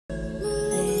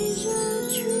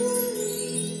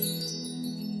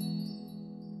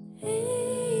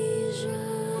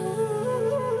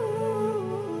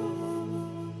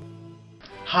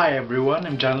Hi everyone,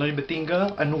 I'm Lloyd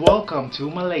and welcome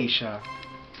to Malaysia.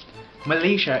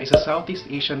 Malaysia is a Southeast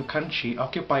Asian country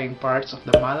occupying parts of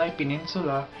the Malay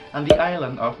Peninsula and the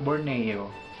island of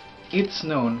Borneo. It's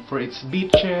known for its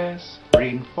beaches,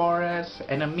 rainforests,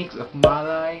 and a mix of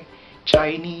Malay,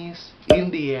 Chinese,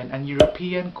 Indian, and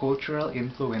European cultural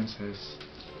influences.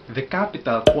 The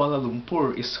capital, Kuala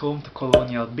Lumpur, is home to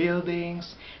colonial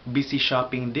buildings, busy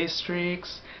shopping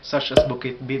districts such as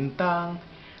Bukit Bintang,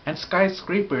 and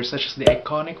skyscrapers such as the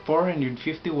iconic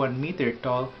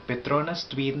 451-meter-tall Petronas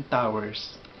Twin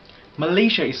Towers.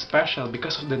 Malaysia is special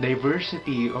because of the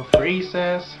diversity of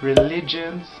races,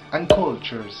 religions, and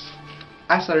cultures.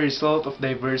 As a result of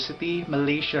diversity,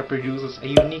 Malaysia produces a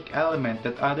unique element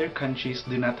that other countries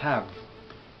do not have.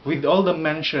 With all the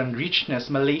mentioned richness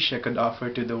Malaysia could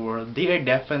offer to the world, they are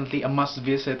definitely a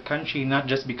must-visit country not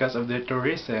just because of their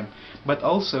tourism, but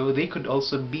also they could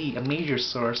also be a major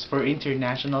source for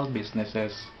international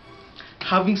businesses.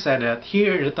 Having said that,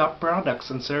 here are the top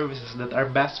products and services that are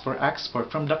best for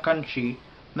export from the country,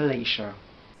 Malaysia.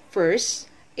 First,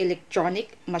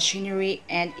 electronic machinery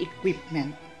and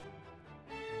equipment.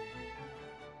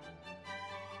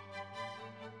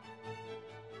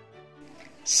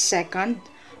 Second,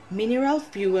 mineral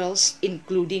fuels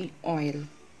including oil.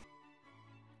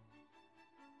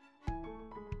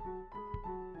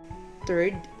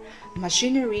 Third,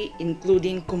 machinery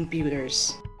including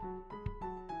computers.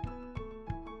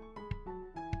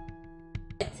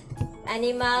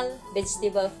 Animal,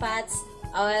 vegetable fats,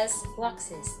 oils,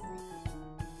 waxes.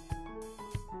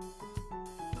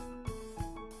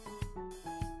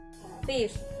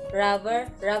 Fifth,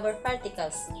 rubber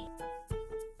particles.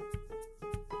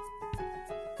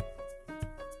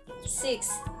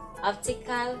 6.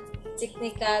 Optical,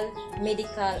 technical,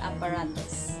 medical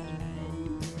apparatus.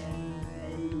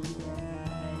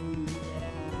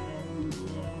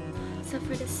 So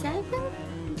for the 7th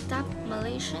top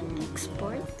Malaysian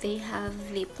export, they have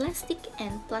the plastic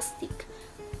and plastic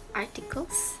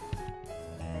articles.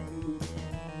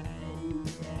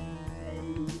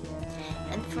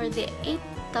 And for the 8th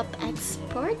top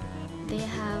export, they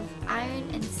have iron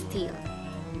and steel.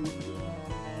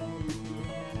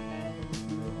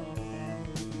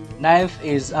 9th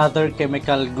is other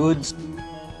chemical goods,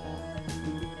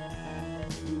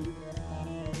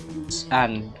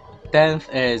 and 10th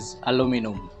is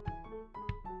aluminum.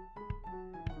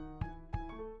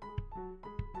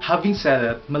 Having said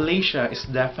that, Malaysia is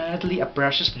definitely a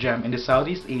precious gem in the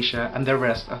Southeast Asia and the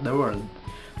rest of the world.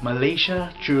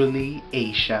 Malaysia, truly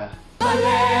Asia.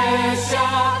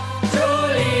 Malaysia.